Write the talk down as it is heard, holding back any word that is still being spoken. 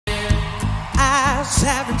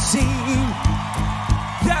haven't seen.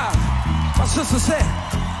 Yeah, my sister said,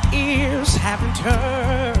 ears haven't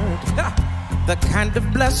heard the kind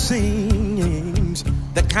of blessings,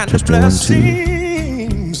 the kind of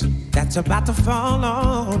blessings that's about to fall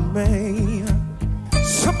on me.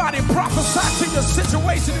 Somebody prophesy to your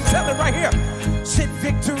situation and tell it right here. Said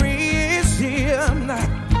victory is here.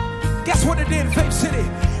 Guess what it did, Faith City?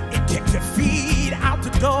 It kicked your feet out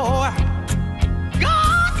the door.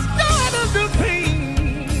 God's done a new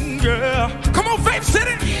thing, girl. Come on, Faith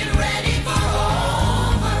City. Get ready for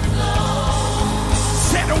overflow.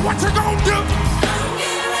 Said, what you gonna do? I'm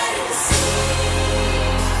getting ready to see.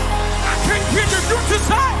 I can't hear you do to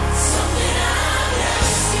say. Something I've never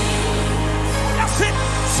seen. That's it.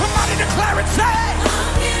 Somebody declare it, say.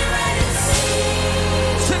 I'm getting ready to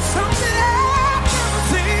see. Said something I've never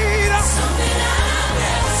seen. Something I've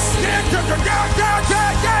never seen. Yeah, yeah, yeah, yeah,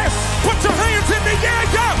 yeah, yeah. Put your hands in the air,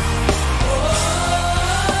 yeah.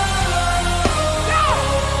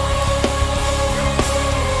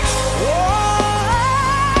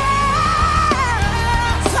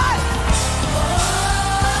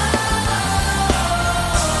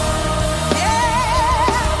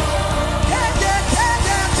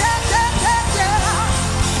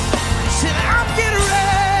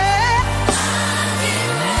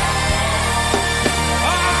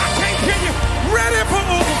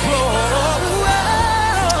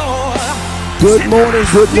 Good morning,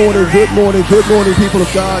 good morning, good morning, good morning, people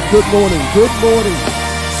of God. Good morning, good morning.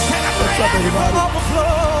 What's up, everybody?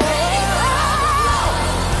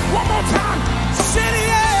 One more time. City.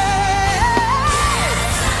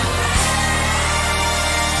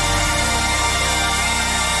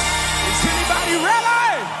 Is anybody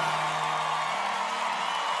ready?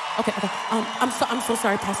 Okay. I'm so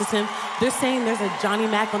sorry, Pastor Tim. They're saying there's a Johnny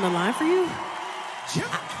Mac on the line for you.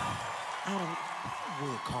 I don't.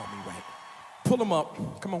 Will call me right. Pull him up.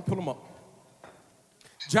 Come on, pull him up.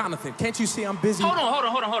 Jonathan, can't you see I'm busy? Hold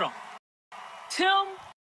on. Tim.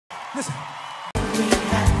 Listen.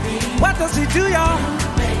 What does he do, y'all?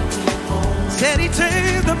 Said he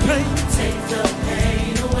takes the pain.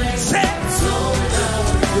 Away. Said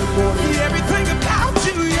everything about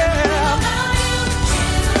you, yeah.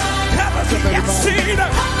 Covers it, yes, see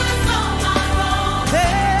that.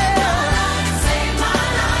 Hey.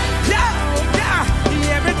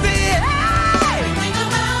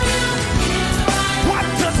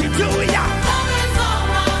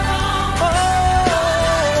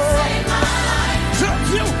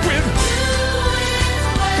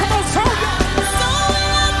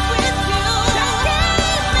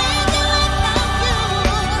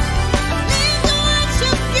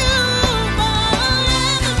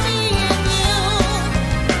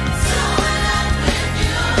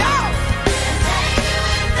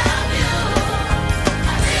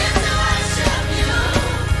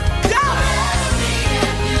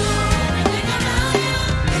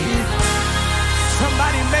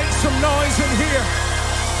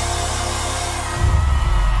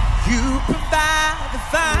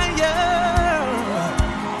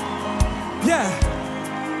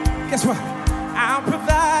 Guess what? I'll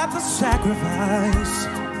provide the sacrifice.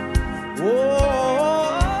 Oh,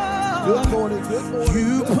 good morning, good morning.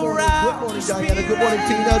 You good pour morning, out good morning, Diana. Good morning,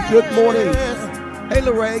 Tina. Good morning. Hey,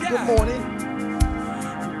 Lorraine. Good morning.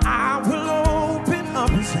 I will open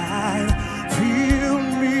up inside. Fill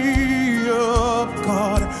me up,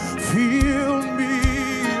 God. Fill me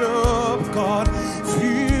up, God.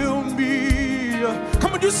 Fill me up.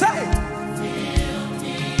 Come on, you say.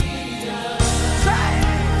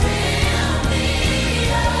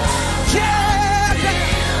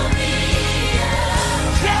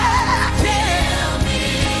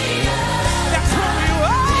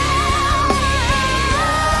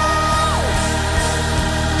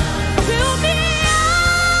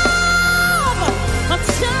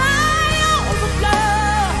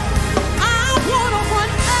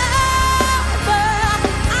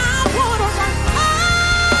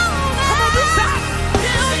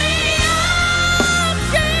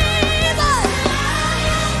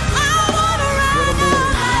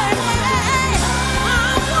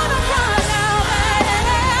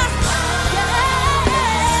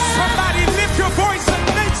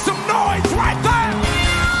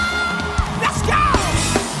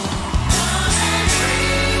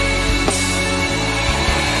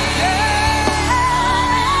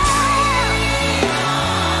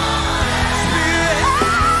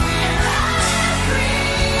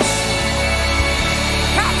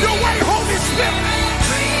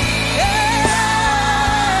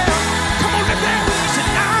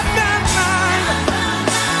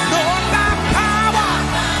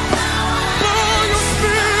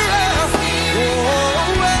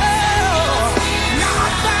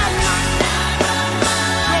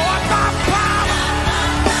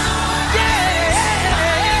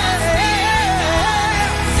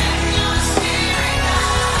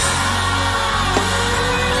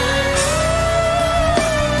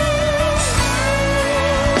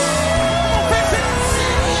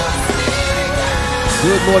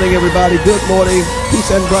 Good morning, everybody. Good morning. Peace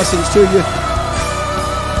and blessings to you.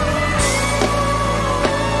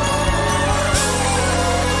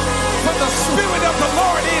 For the Spirit of the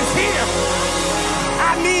Lord is here.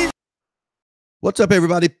 I need. What's up,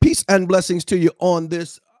 everybody? Peace and blessings to you on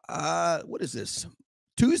this, what is this?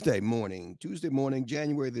 Tuesday morning,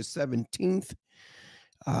 January the 17th.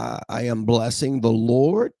 I am blessing the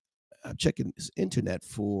Lord. I'm checking this internet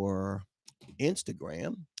for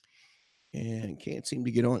Instagram and can't seem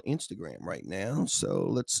to get on Instagram right now. So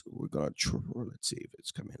let's see if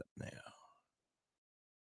it's coming up now.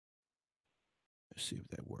 Let's see if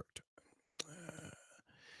that worked.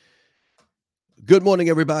 Good morning,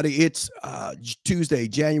 everybody. It's Tuesday,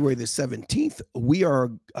 January the 17th. We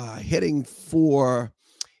are heading for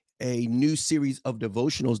a new series of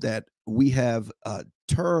devotionals that we have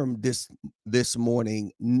termed this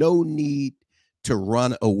morning, No Need to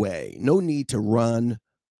Run Away. No need to run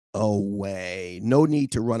away. No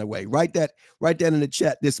need to run away. Write that in the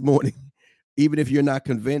chat this morning. Even if you're not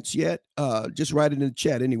convinced yet, just write it in the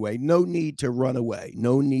chat anyway. No need to run away.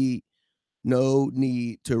 No need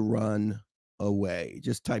to run away.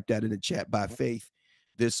 Just type that in the chat by faith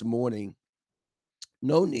this morning.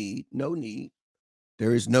 No need.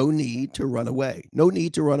 There is no need to run away. No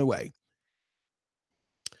need to run away.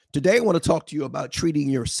 Today, I want to talk to you about treating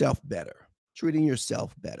yourself better. Treating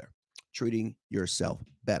yourself better. Treating yourself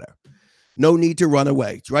better. No need to run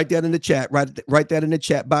away. Write that in the chat. Write that in the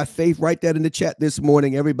chat by faith. Write that in the chat this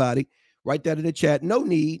morning, everybody. Write that in the chat. No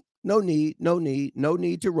need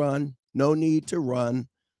to run. No need to run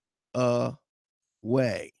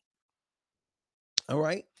away. All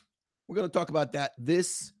right. We're going to talk about that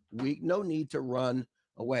this week. No need to run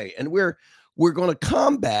away. And we're going to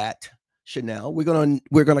combat, Chanel. We're going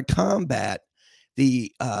to combat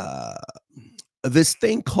the this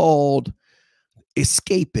thing called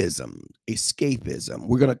escapism.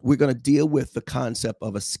 We're going to deal with the concept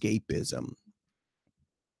of escapism.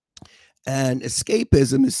 And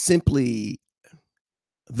escapism is simply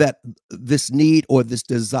that this need or this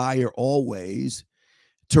desire always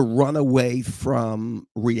to run away from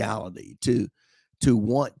reality, to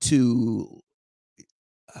want to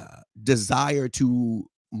desire to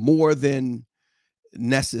more than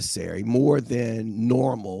necessary, more than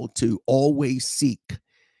normal, to always seek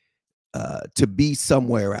to be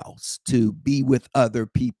somewhere else, to be with other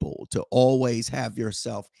people, to always have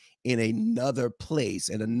yourself in another place,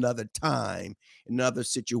 in another time, another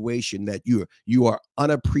situation that you are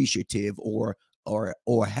unappreciative or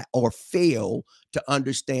fail to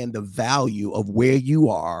understand the value of where you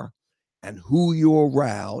are and who you're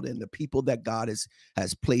around and the people that God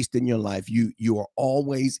has placed in your life. You are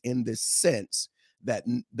always in this sense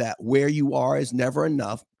that where you are is never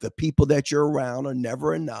enough. The people that you're around are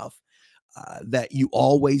never enough. That you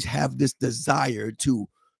always have this desire to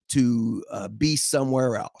be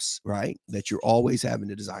somewhere else, right? That you're always having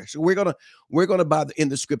the desire. So we're gonna in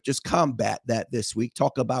the scriptures combat that this week.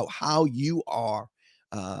 Talk about how you are,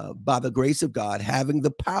 by the grace of God, having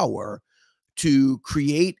the power to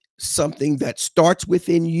create something that starts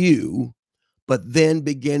within you, but then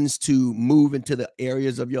begins to move into the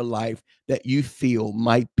areas of your life that you feel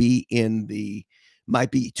might be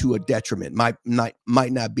to a detriment, might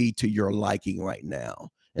not be to your liking right now.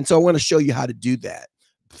 And so I want to show you how to do that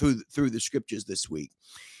through the scriptures this week.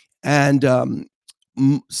 And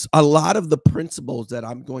a lot of the principles that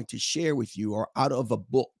I'm going to share with you are out of a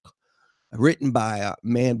book written by a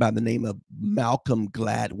man by the name of Malcolm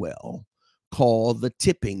Gladwell called The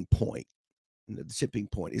Tipping Point. And the tipping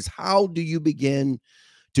point is, how do you begin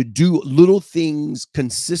to do little things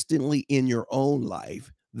consistently in your own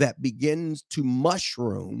life that begins to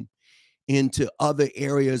mushroom into other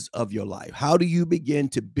areas of your life? How do you begin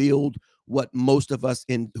to build what most of us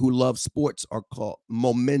who love sports are called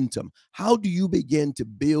momentum? How do you begin to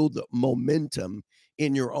build momentum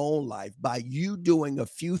in your own life by you doing a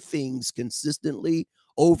few things consistently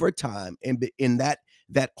over time? And in that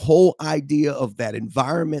whole idea of that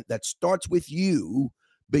environment that starts with you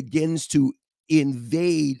begins to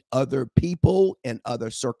invade other people and other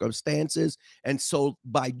circumstances. And so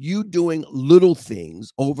by you doing little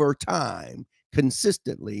things over time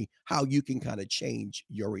consistently, how you can kind of change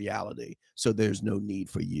your reality. So there's no need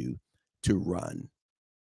for you to run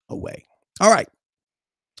away. All right.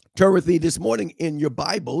 Turn with me this morning in your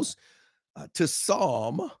Bibles to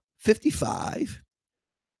Psalm 55,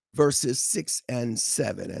 verses 6 and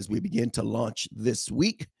 7, as we begin to launch this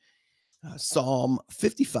week. Psalm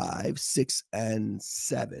 55, 6 and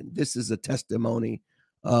 7. This is a testimony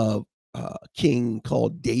of a king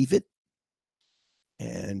called David.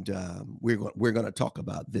 And we're going to talk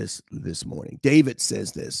about this morning. David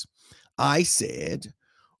says this: I said,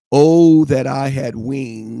 "Oh, that I had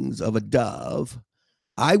wings of a dove,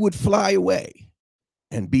 I would fly away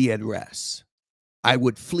and be at rest. I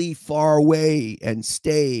would flee far away and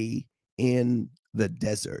stay in the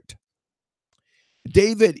desert."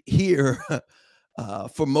 David here,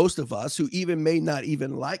 for most of us who even may not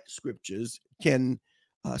even like scriptures, can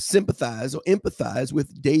sympathize or empathize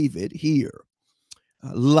with David here.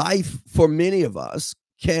 Life for many of us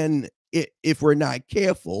can, if we're not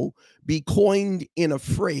careful, be coined in a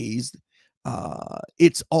phrase.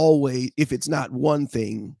 It's always, if it's not one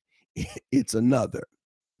thing, it's another.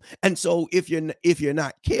 And so if you're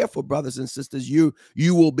not careful, brothers and sisters, you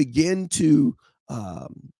will begin to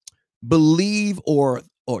believe or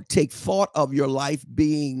take thought of your life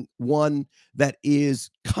being one that is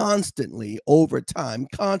constantly, over time,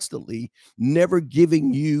 constantly never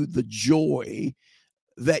giving you the joy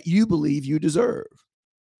that you believe you deserve.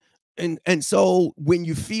 And so when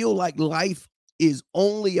you feel like life is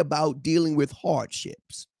only about dealing with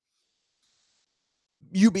hardships,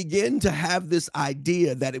 you begin to have this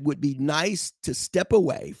idea that it would be nice to step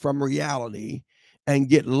away from reality and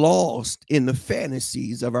get lost in the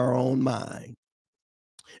fantasies of our own mind.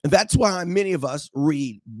 And that's why many of us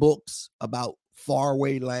read books about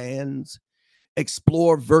faraway lands,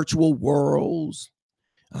 explore virtual worlds,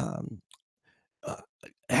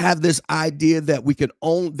 have this idea that we could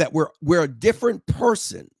own, that we're a different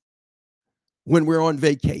person when we're on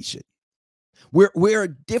vacation. We're a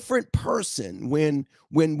different person when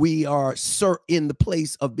we are in the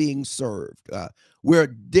place of being served. We're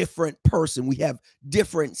a different person. We have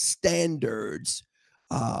different standards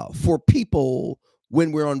for people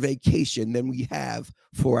when we're on vacation than we have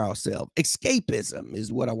for ourselves. Escapism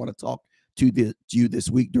is what I want to talk to you this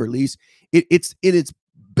week, Derlise. It's in its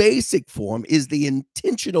basic form is the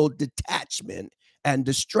intentional detachment and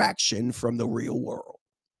distraction from the real world.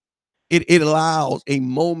 It allows a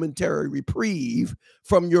momentary reprieve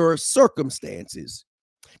from your circumstances,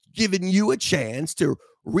 giving you a chance to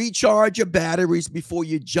recharge your batteries before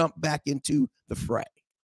you jump back into the fray.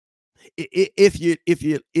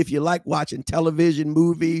 If you like watching television,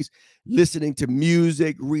 movies, listening to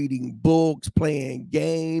music, reading books, playing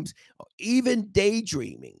games, or even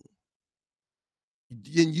daydreaming,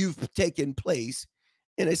 then you've taken place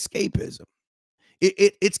in escapism.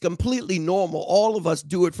 It's completely normal. All of us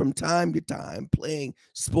do it from time to time, playing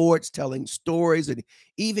sports, telling stories, and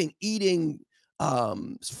even eating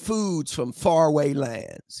foods from faraway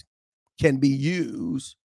lands can be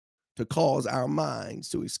used to cause our minds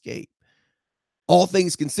to escape. All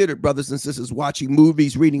things considered, brothers and sisters, watching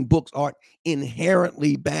movies, reading books aren't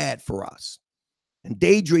inherently bad for us. And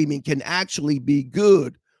daydreaming can actually be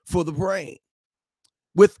good for the brain.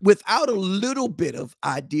 Without a little bit of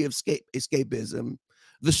idea of escapism,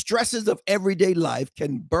 the stresses of everyday life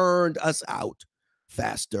can burn us out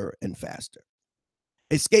faster and faster.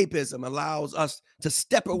 Escapism allows us to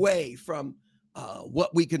step away from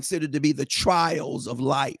what we consider to be the trials of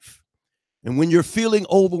life. And when you're feeling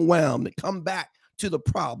overwhelmed, come back to the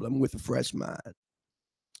problem with a fresh mind.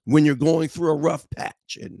 When you're going through a rough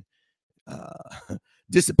patch and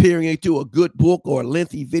disappearing into a good book or a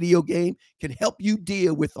lengthy video game can help you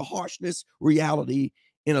deal with the harshness reality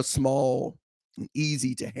in a small and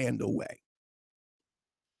easy to handle way.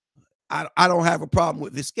 I don't have a problem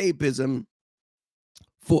with escapism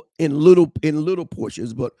in little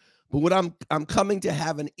portions, but what I'm coming to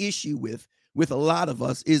have an issue with a lot of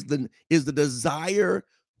us is the desire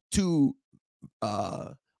to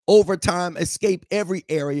over time escape every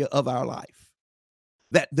area of our life.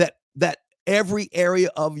 That every area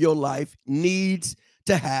of your life needs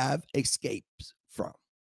to have escapes from.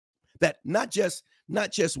 That not just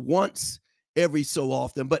once every so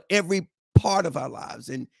often, but every part of our lives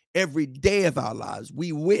and every day of our lives,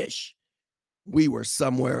 we wish we were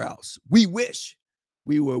somewhere else. We wish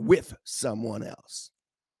we were with someone else.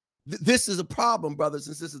 This is a problem, brothers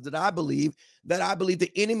and sisters, that I believe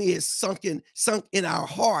the enemy has sunk in our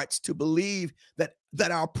hearts to believe that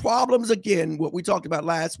our problems, again, what we talked about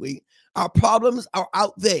last week, our problems are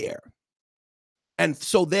out there. And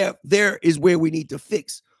so there is where we need to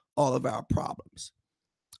fix all of our problems.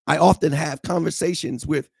 I often have conversations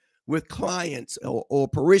with clients or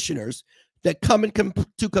parishioners that come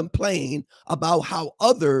to complain about how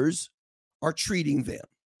others are treating them.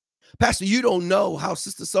 Pastor, you don't know how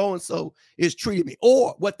sister so-and-so is treating me.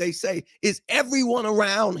 Or what they say is everyone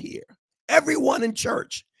around here, everyone in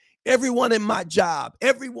church, everyone in my job,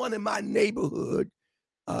 everyone in my neighborhood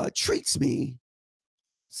treats me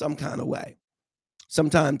some kind of way.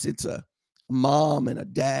 Sometimes it's a mom and a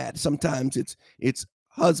dad. Sometimes it's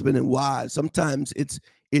husband and wives. Sometimes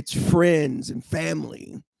it's friends and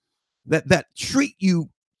family. that treat you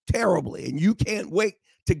terribly, and you can't wait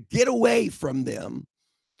to get away from them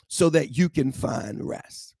so that you can find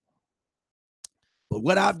rest. But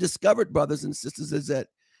what I've discovered, brothers and sisters, is that,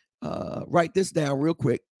 write this down real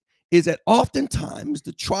quick, is that oftentimes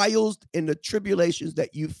the trials and the tribulations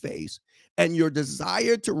that you face and your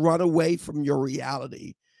desire to run away from your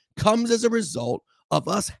reality comes as a result of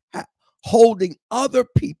us holding other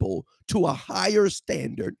people to a higher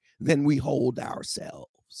standard than we hold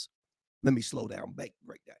ourselves. Let me slow down, break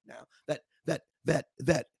that down.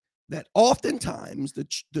 That oftentimes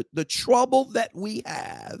the trouble that we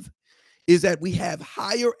have is that we have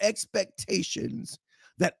higher expectations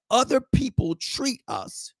that other people treat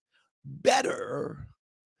us better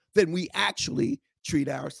than we actually treat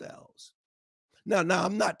ourselves. Now,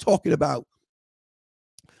 I'm not talking about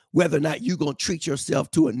whether or not you're going to treat yourself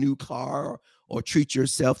to a new car or treat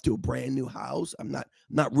yourself to a brand new house. I'm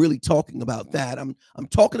not really talking about that. I'm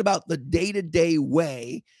talking about the day-to-day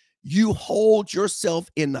way you hold yourself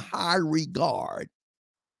in high regard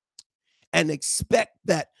and expect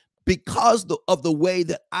that because of the way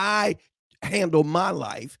that I handle my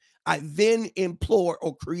life, I then implore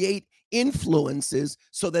or create influences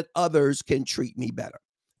so that others can treat me better.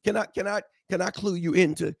 Can I clue you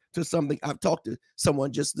into something? I've talked to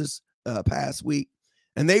someone just this past week,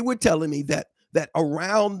 and they were telling me that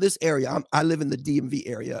around this area, I live in the DMV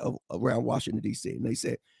area around Washington, D.C., and they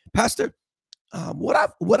said, Pastor, what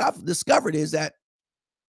I've discovered is that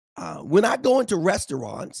when I go into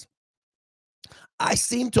restaurants, I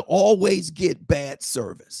seem to always get bad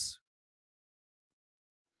service.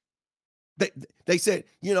 They said,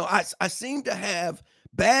 I seem to have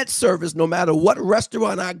bad service no matter what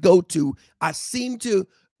restaurant I go to. I seem to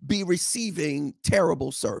be receiving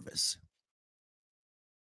terrible service.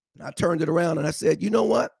 And I turned it around and I said, you know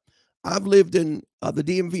what? I've lived in the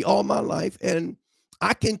DMV all my life, and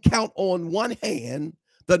I can count on one hand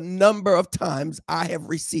the number of times I have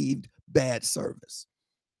received bad service.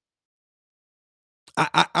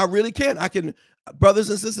 I really can. I can, brothers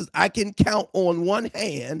and sisters, I can count on one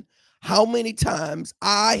hand how many times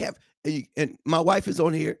I have, and my wife is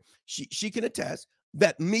on here, she can attest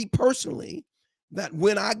that me personally, that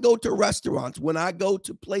when I go to restaurants, when I go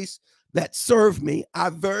to places that serve me, I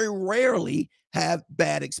very rarely have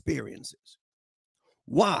bad experiences.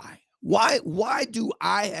 Why? Why do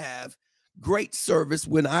I have great service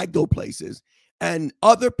when I go places, and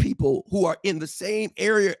other people who are in the same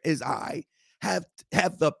area as I have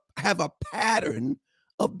a pattern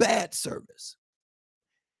of bad service?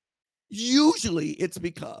 Usually it's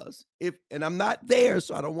because and I'm not there,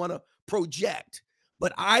 so I don't want to project,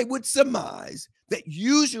 but I would surmise that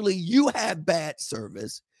usually you have bad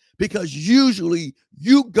service because usually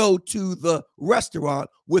you go to the restaurant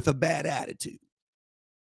with a bad attitude.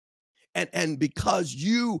 And because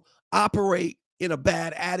you operate in a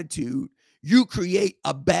bad attitude, you create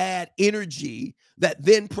a bad energy that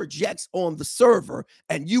then projects on the server,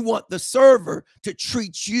 and you want the server to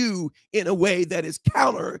treat you in a way that is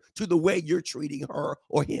counter to the way you're treating her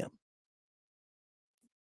or him.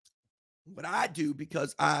 What I do,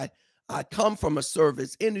 because I come from a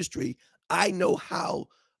service industry, I know how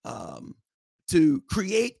to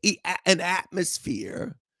create an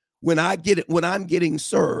atmosphere when I'm getting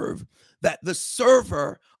served, that the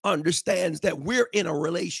server understands that we're in a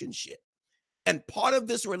relationship. And part of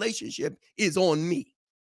this relationship is on me,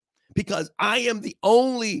 because I am the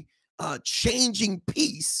only changing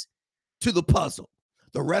piece to the puzzle.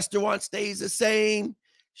 The restaurant stays the same.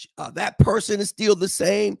 That person is still the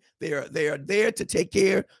same. They are there to take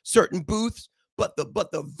care of certain booths, but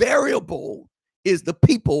the variable is the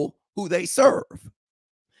people who they serve.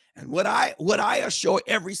 And what I assure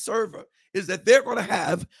every server is that they're going to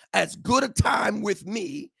have as good a time with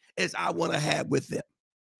me as I want to have with them.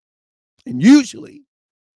 And usually,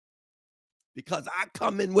 because I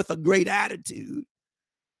come in with a great attitude,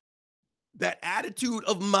 that attitude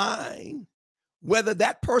of mine, whether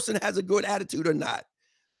that person has a good attitude or not,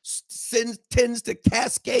 tends to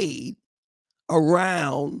cascade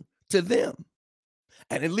around to them.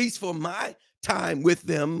 And at least for my time with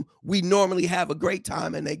them, we normally have a great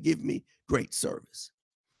time and they give me great service.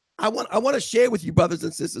 I want to share with you, brothers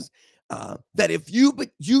and sisters, that if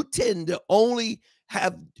you tend to only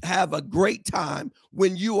have a great time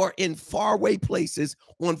when you are in faraway places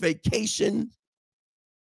on vacation,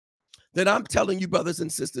 then I'm telling you, brothers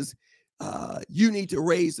and sisters, you need to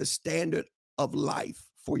raise the standard of life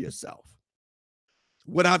for yourself.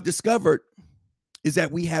 What I've discovered is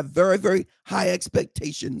that we have very, very high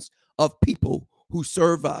expectations of people who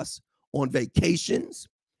serve us on vacations,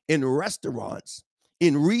 in restaurants,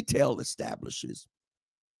 in retail establishments,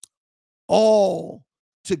 all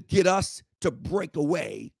to get us to break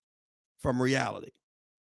away from reality.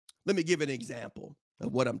 Let me give an example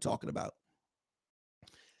of what I'm talking about.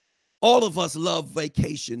 All of us love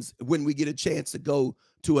vacations when we get a chance to go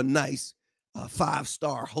to a nice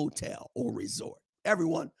 5-star hotel or resort.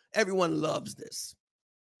 Everyone loves this.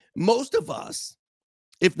 Most of us,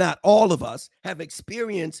 if not all of us, have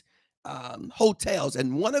experienced hotels.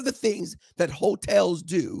 And one of the things that hotels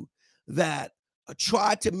do that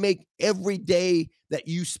try to make every day that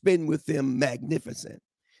you spend with them magnificent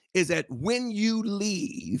is that when you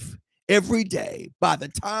leave every day, by the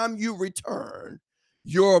time you return,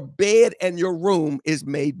 your bed and your room is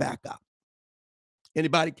made back up.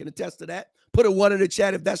 Anybody can attest to that? Put a 1 in the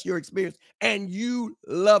chat if that's your experience. And you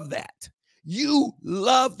love that. You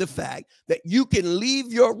love the fact that you can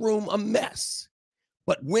leave your room a mess,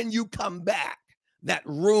 but when you come back, that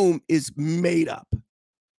room is made up.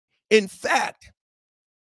 In fact,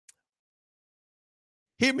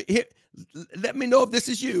 let me know if this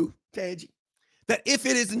is you, Tangi, that if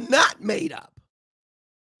it is not made up,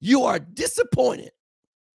 you are disappointed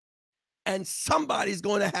and somebody's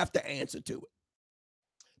going to have to answer to it.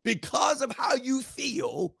 Because of how you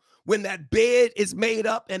feel when that bed is made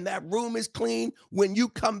up and that room is clean, when you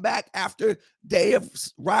come back after a day of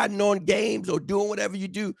riding on games or doing whatever you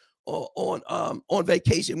do on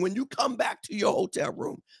vacation, when you come back to your hotel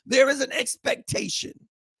room, there is an expectation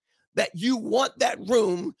that you want that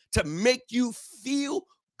room to make you feel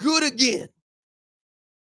good again.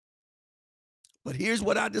 But here's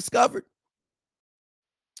what I discovered.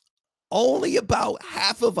 Only about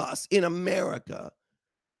half of us in America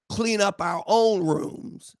clean up our own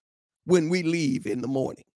rooms when we leave in the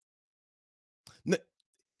morning.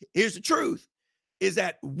 Here's the truth, is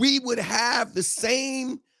that we would have the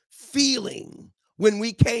same feeling when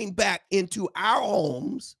we came back into our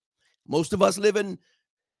homes. Most of us live in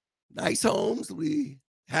nice homes. We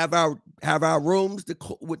have our rooms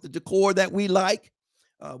with the decor that we like.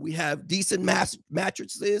 We have decent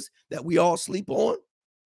mattresses that we all sleep on.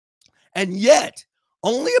 And yet,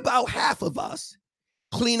 only about half of us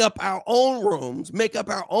clean up our own rooms, make up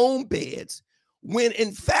our own beds, when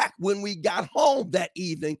in fact, when we got home that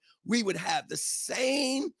evening, we would have the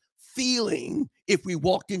same feeling if we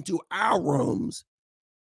walked into our rooms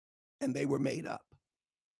and they were made up.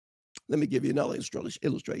 Let me give you another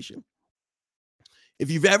illustration.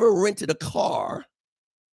 If you've ever rented a car,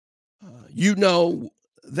 you know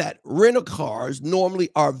that rental cars normally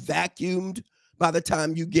are vacuumed by the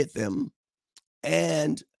time you get them,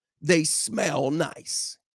 and they smell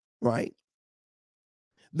nice, right?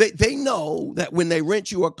 They know that when they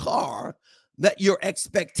rent you a car, that your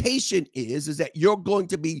expectation is that you're going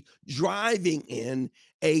to be driving in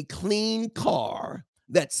a clean car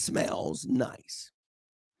that smells nice.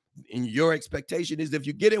 And your expectation is if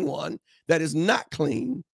you get in one that is not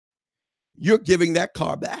clean, you're giving that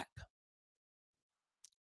car back.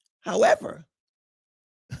 However,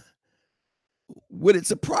 would it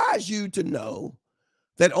surprise you to know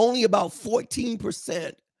that only about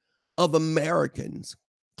 14% of Americans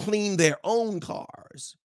clean their own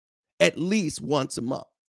cars at least once a month?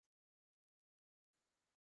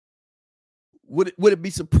 Would it be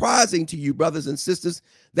surprising to you, brothers and sisters,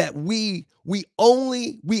 that we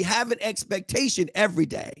have an expectation every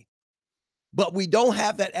day, but we don't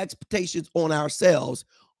have that expectation on ourselves?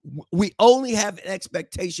 We only have an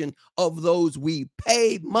expectation of those we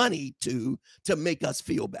pay money to make us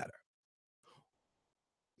feel better.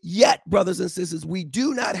 Yet, brothers and sisters, we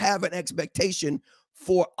do not have an expectation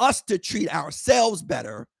for us to treat ourselves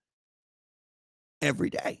better every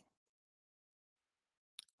day.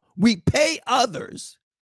 We pay others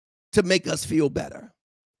to make us feel better,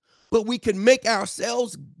 but we can make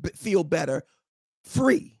ourselves feel better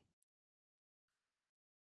free.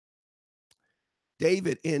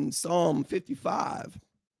 David in Psalm 55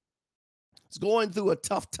 is going through a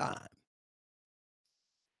tough time.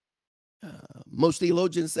 Most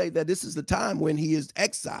theologians say that this is the time when he is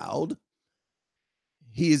exiled.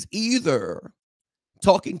 He is either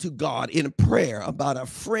talking to God in prayer about a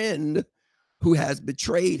friend who has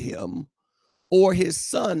betrayed him, or his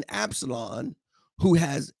son Absalom, who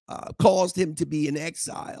has caused him to be in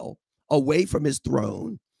exile away from his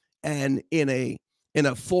throne and in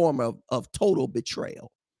a form of total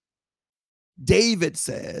betrayal. David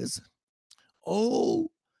says,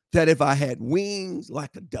 "Oh, that if I had wings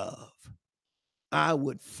like a dove, I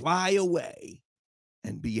would fly away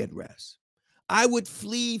and be at rest. I would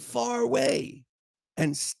flee far away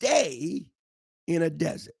and stay in a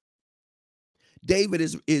desert." David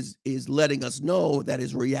is letting us know that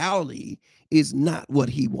his reality is not what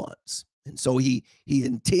he wants. And so he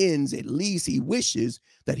intends, at least he wishes,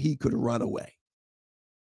 that he could run away.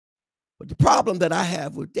 But the problem that I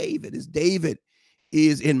have with David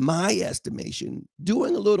is, in my estimation,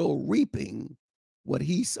 doing a little reaping what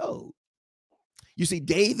he sowed. You see,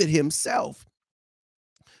 David himself,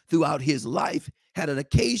 throughout his life, had an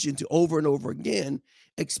occasion to over and over again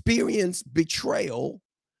experience betrayal,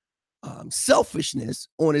 selfishness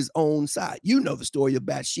on his own side. You know the story of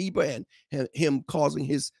Bathsheba and him causing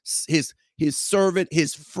his servant,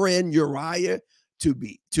 his friend Uriah, to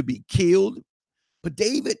be killed. But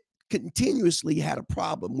David continuously had a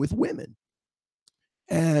problem with women.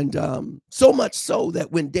 And so much so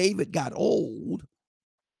that when David got old,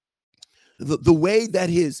 the way that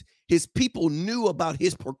his people knew about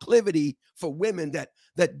his proclivity for women, that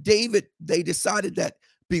they decided that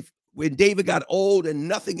when David got old and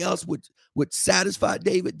nothing else would satisfy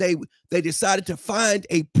David, they decided to find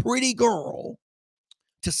a pretty girl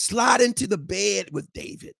to slide into the bed with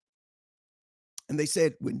David. And they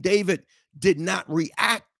said when David did not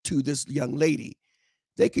react to this young lady,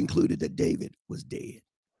 they concluded that David was dead.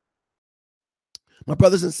 My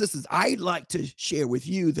brothers and sisters, I'd like to share with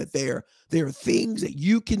you that there are things that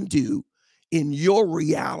you can do in your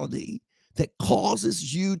reality that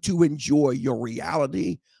causes you to enjoy your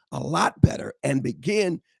reality a lot better, and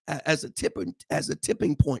begin, as a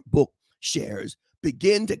tipping point book shares,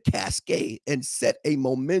 begin to cascade and set a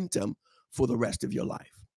momentum for the rest of your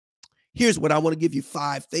life. Here's what I want to give you: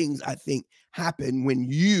 5 things I think happen when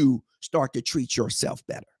you start to treat yourself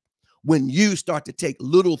better. When you start to take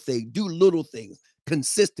little things, do little things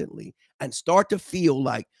consistently, and start to feel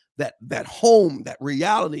like that home, that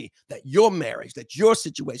reality, that your marriage, that your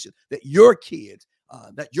situation, that your kids,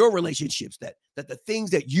 that your relationships, that the things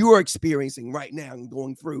that you are experiencing right now and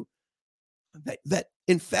going through, that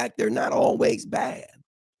in fact they're not always bad,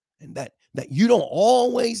 and that you don't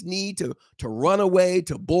always need to run away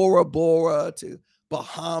to Bora Bora, to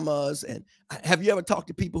Bahamas. And have you ever talked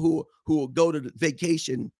to people who will go to the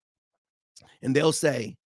vacation and they'll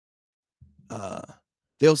say,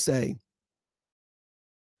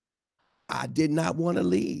 I did not want to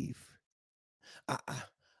leave.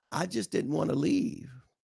 I just didn't want to leave.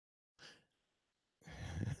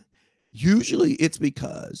 Usually it's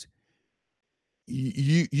because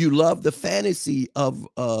you love the fantasy of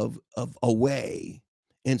away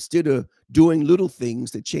instead of doing little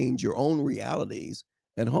things to change your own realities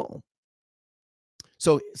at home.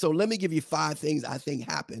 So let me give you 5 things I think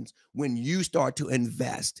happens when you start to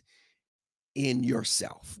invest in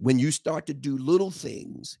yourself. When you start to do little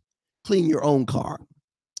things, clean your own car,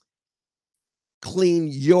 clean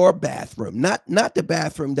your bathroom, not the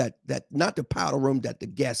bathroom not the powder room that the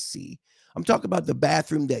guests see. I'm talking about the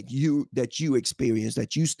bathroom that you experience,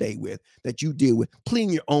 that you stay with, that you deal with. Clean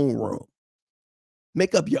your own room.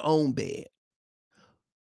 Make up your own bed.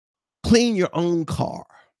 Clean your own car.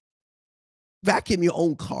 Vacuum your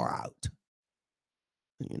own car out.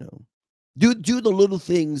 You know, do the little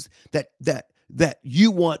things that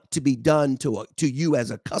you want to be done to you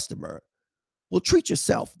as a customer. Well, treat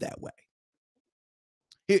yourself that way.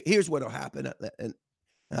 Here's what will happen, and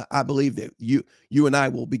I believe that you and I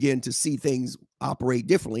will begin to see things operate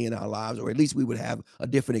differently in our lives, or at least we would have a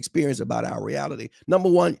different experience about our reality. Number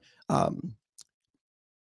one,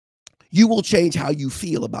 you will change how you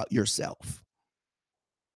feel about yourself.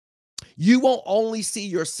 You won't only see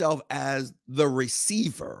yourself as the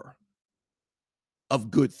receiver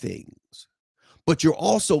of good things, but you'll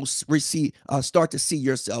also start to see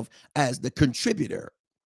yourself as the contributor,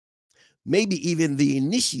 maybe even the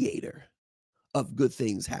initiator of good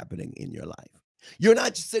things happening in your life. You're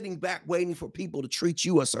not just sitting back waiting for people to treat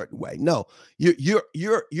you a certain way. No,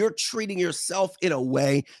 you're treating yourself in a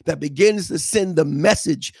way that begins to send the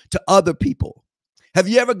message to other people. Have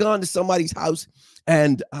you ever gone to somebody's house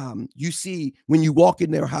and you see when you walk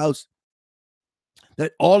in their house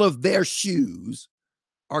that all of their shoes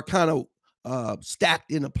are kind of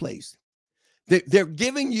stacked in a place? They're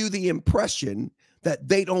giving you the impression that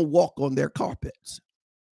they don't walk on their carpets.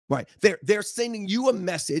 Right. They're sending you a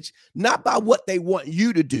message, not by what they want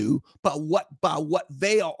you to do, but by what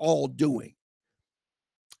they are all doing.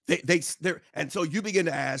 And so you begin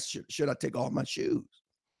to ask, should I take off my shoes?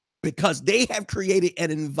 Because they have created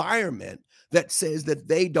an environment that says that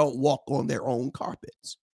they don't walk on their own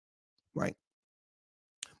carpets. Right.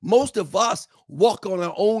 Most of us walk on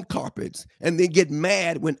our own carpets and then get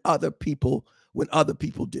mad when other people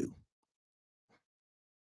do.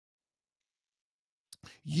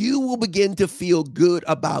 You will begin to feel good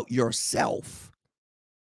about yourself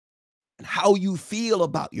and how you feel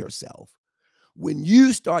about yourself when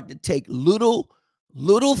you start to take little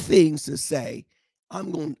things to say, I'm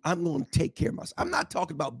going to take care of myself. I'm not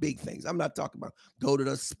talking about big things. I'm not talking about go to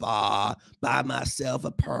the spa, buy myself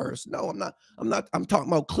a purse. No, I'm talking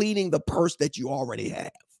about cleaning the purse that you already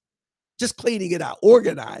have. Just cleaning it out,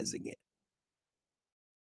 organizing it.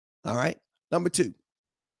 All right. Number 2.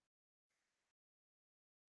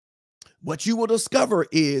 What you will discover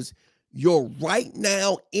is your right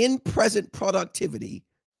now in present productivity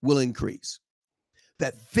will increase.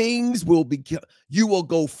 That things will be, you will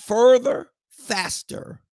go further,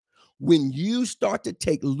 faster when you start to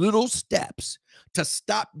take little steps to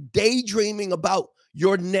stop daydreaming about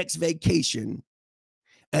your next vacation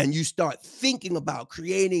and you start thinking about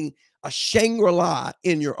creating a Shangri-La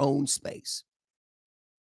in your own space.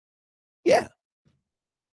 Yeah.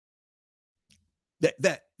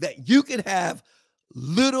 That you can have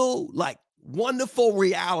little like wonderful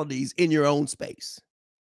realities in your own space.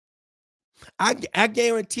 I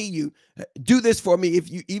guarantee you, do this for me.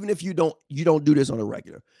 Even if you don't do this on a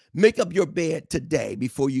regular, make up your bed today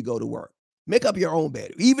before you go to work. Make up your own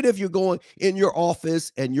bed. Even if you're going in your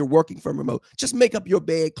office and you're working from remote, just make up your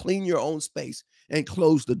bed, clean your own space, and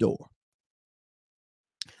close the door.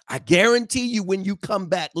 I guarantee you when you come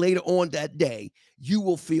back later on that day, you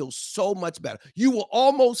will feel so much better. You will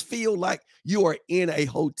almost feel like you are in a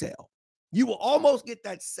hotel. You will almost get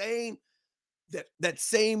that same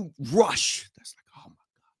rush. That's like, oh my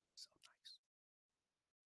God, so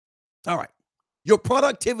nice. All right. Your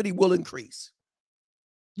productivity will increase.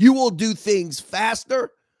 You will do things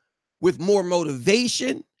faster with more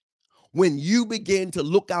motivation when you begin to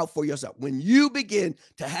look out for yourself. When you begin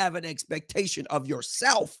to have an expectation of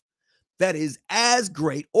yourself that is as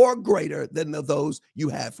great or greater than those you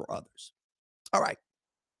have for others. All right.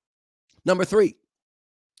 Number 3,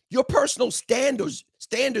 your personal standards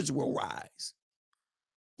will rise.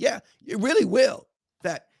 Yeah, it really will.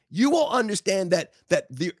 That you will understand that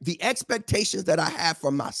the expectations that I have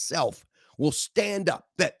for myself will stand up.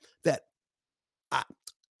 That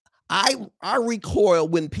I recoil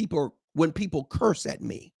when people curse at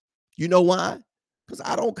me. You know why? Because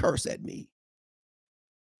I don't curse at me.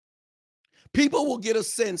 People will get a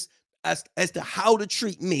sense as to how to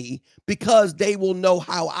treat me because they will know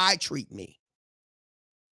how I treat me.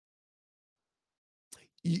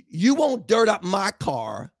 You won't dirt up my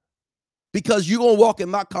car because you're going to walk in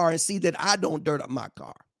my car and see that I don't dirt up my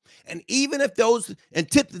car. And even if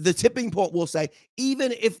the tipping point will say,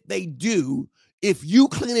 even if they do, if you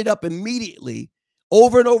clean it up immediately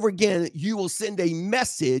over and over again, you will send a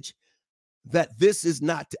message that this is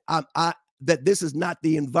not, that this is not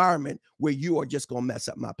the environment where you are just going to mess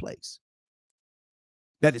up my place.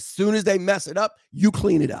 That as soon as they mess it up, you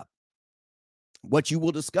clean it up. What you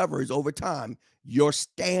will discover is over time, your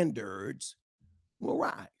standards will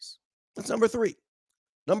rise. That's number 3.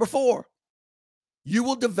 Number 4, you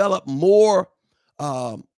will develop more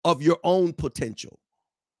of your own potential.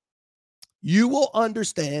 You will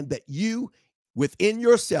understand that you, within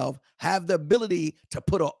yourself, have the ability to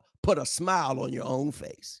put a smile on your own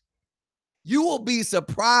face. You will be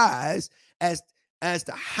surprised as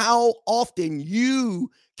to how often you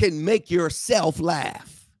can make yourself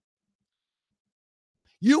laugh.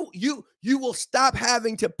 You will stop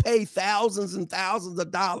having to pay thousands and thousands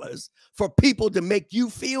of dollars for people to make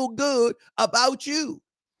you feel good about you.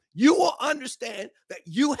 You will understand that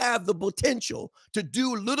you have the potential to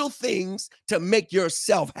do little things to make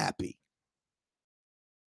yourself happy.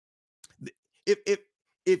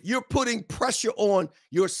 If you're putting pressure on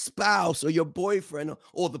your spouse or your boyfriend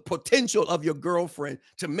or the potential of your girlfriend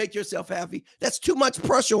to make yourself happy, that's too much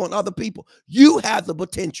pressure on other people. You have the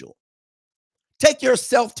potential. Take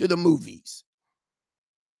yourself to the movies.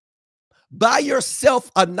 Buy yourself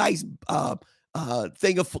a nice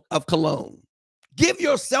thing of cologne. Give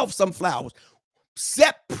yourself some flowers.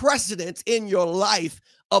 Set precedents in your life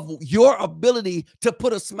of your ability to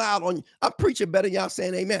put a smile on you. I'm preaching better than y'all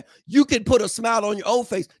saying amen. You can put a smile on your own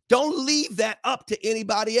face. Don't leave that up to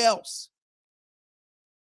anybody else.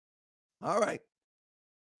 All right.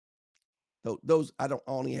 Those, I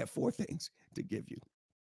only have 4 things to give you.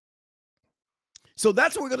 So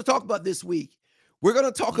that's what we're going to talk about this week. We're going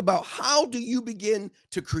to talk about how do you begin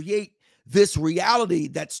to create this reality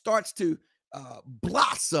that starts to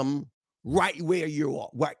blossom right where you are,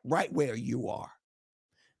 right where you are.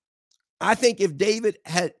 I think if David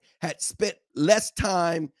had spent less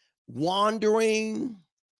time wandering,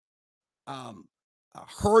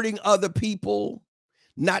 hurting other people,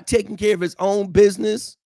 not taking care of his own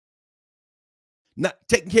business, not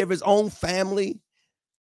taking care of his own family,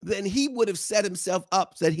 then he would have set himself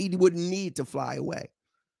up so that he wouldn't need to fly away.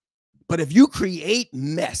 But if you create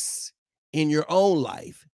mess in your own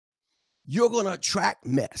life, you're going to attract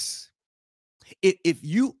mess. If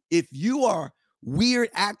you are weird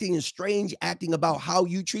acting and strange acting about how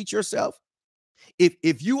you treat yourself,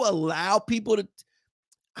 if you allow people to,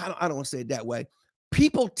 I don't want to say it that way,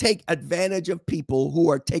 people take advantage of people who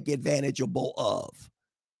are taken advantageable of.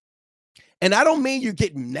 And I don't mean you're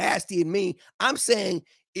getting nasty and mean. I'm saying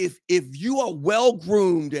if you are well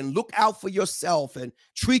groomed and look out for yourself and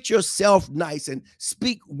treat yourself nice and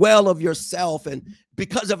speak well of yourself, and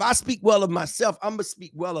because if I speak well of myself, I'm gonna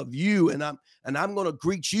speak well of you, and I'm gonna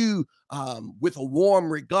greet you with a warm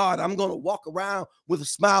regard. I'm gonna walk around with a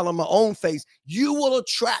smile on my own face. You will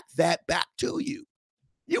attract that back to you.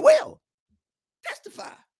 You will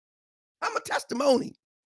testify. I'm a testimony.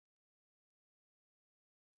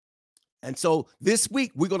 And so this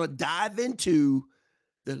week, we're going to dive into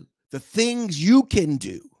the things you can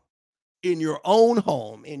do in your own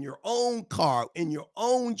home, in your own car, in your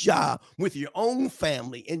own job, with your own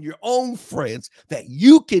family, in your own friends, that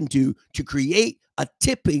you can do to create a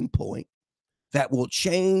tipping point that will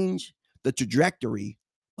change the trajectory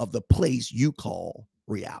of the place you call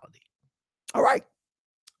reality. All right.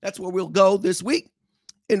 That's where we'll go this week.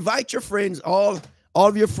 Invite your friends, all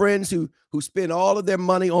of your friends who spend all of their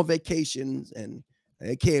money on vacations and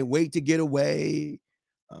they can't wait to get away.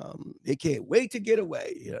 They can't wait to get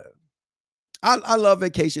away. Yeah. I love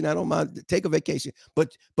vacation. I don't mind to take a vacation.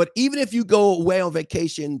 But even if you go away on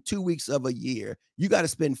vacation 2 weeks of a year, you got to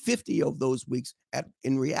spend 50 of those weeks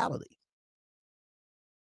in reality.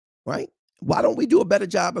 Right? Why don't we do a better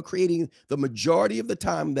job of creating the majority of the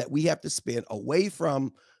time that we have to spend away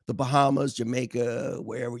from the Bahamas, Jamaica,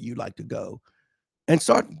 wherever you like to go, and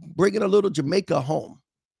start bringing a little Jamaica home?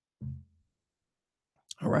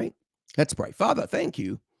 All right. Let's pray. Father, thank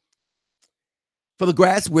you for the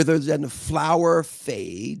grass withers and the flower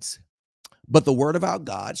fades, but the word of our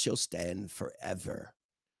God shall stand forever.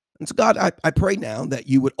 And so, God, I pray now that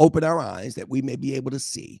you would open our eyes, that we may be able to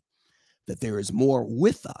see that there is more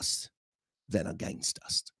with us than against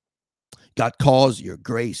us. God, cause your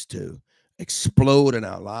grace to explode in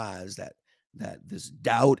our lives, that this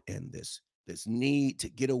doubt and this need to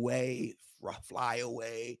get away, fly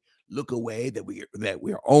away, look away, that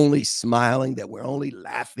we're only smiling, that we're only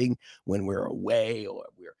laughing when we're away, or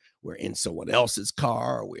we're in someone else's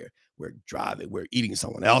car, or we're driving, we're eating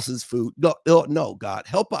someone else's food. No, God,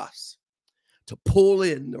 help us to pull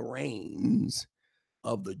in the reins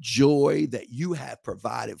of the joy that you have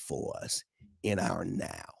provided for us in our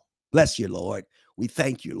now. Bless you, Lord. We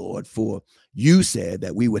thank you, Lord, for you said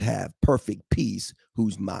that we would have perfect peace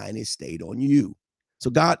whose mind is stayed on you. So,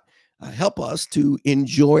 God, help us to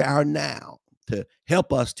enjoy our now, to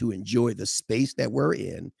help us to enjoy the space that we're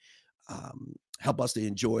in. Help us to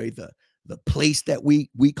enjoy the place that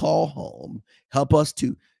we call home. Help us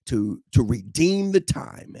to redeem the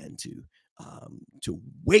time and to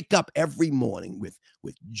wake up every morning with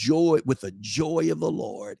joy, with the joy of the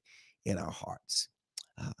Lord in our hearts.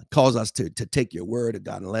 Cause us to take your word of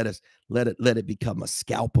God and let it become a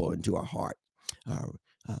scalpel into our heart,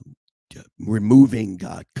 removing,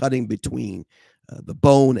 God, cutting between the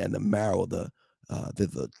bone and the marrow, the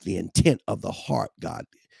intent of the heart. God,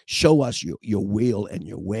 show us your will and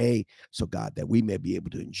your way, so God, that we may be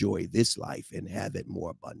able to enjoy this life and have it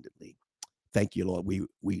more abundantly. Thank you, Lord.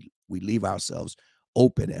 We leave ourselves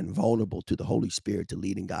open and vulnerable to the Holy Spirit to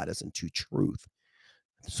lead and guide us into truth,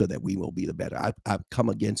 so that we will be the better. I've come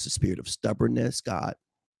against the spirit of stubbornness, God,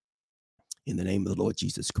 in the name of the Lord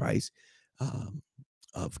Jesus Christ,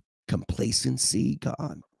 of complacency,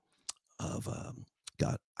 God,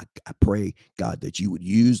 God, I pray, God, that you would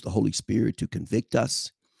use the Holy Spirit to convict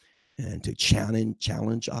us and to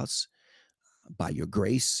challenge us by your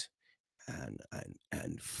grace,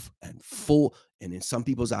 and full, and in some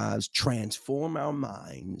people's eyes, transform our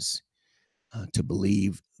minds to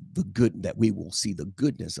believe that we will see the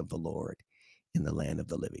goodness of the Lord in the land of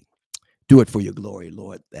the living. Do it for your glory,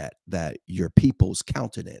 Lord, that your people's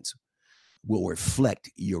countenance will reflect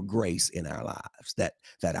your grace in our lives,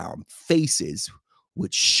 that our faces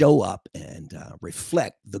would show up and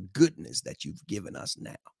reflect the goodness that you've given us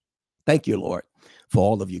now. Thank you, Lord, for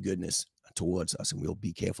all of your goodness towards us, and we'll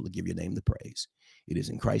be careful to give your name the praise. It is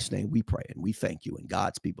in Christ's name we pray, and we thank you, and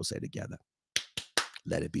God's people say together,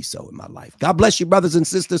 let it be so in my life. God bless you, brothers and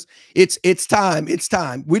sisters. It's time. It's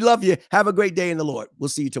time. We love you. Have a great day in the Lord. We'll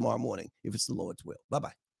see you tomorrow morning if it's the Lord's will.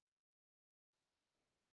 Bye-bye.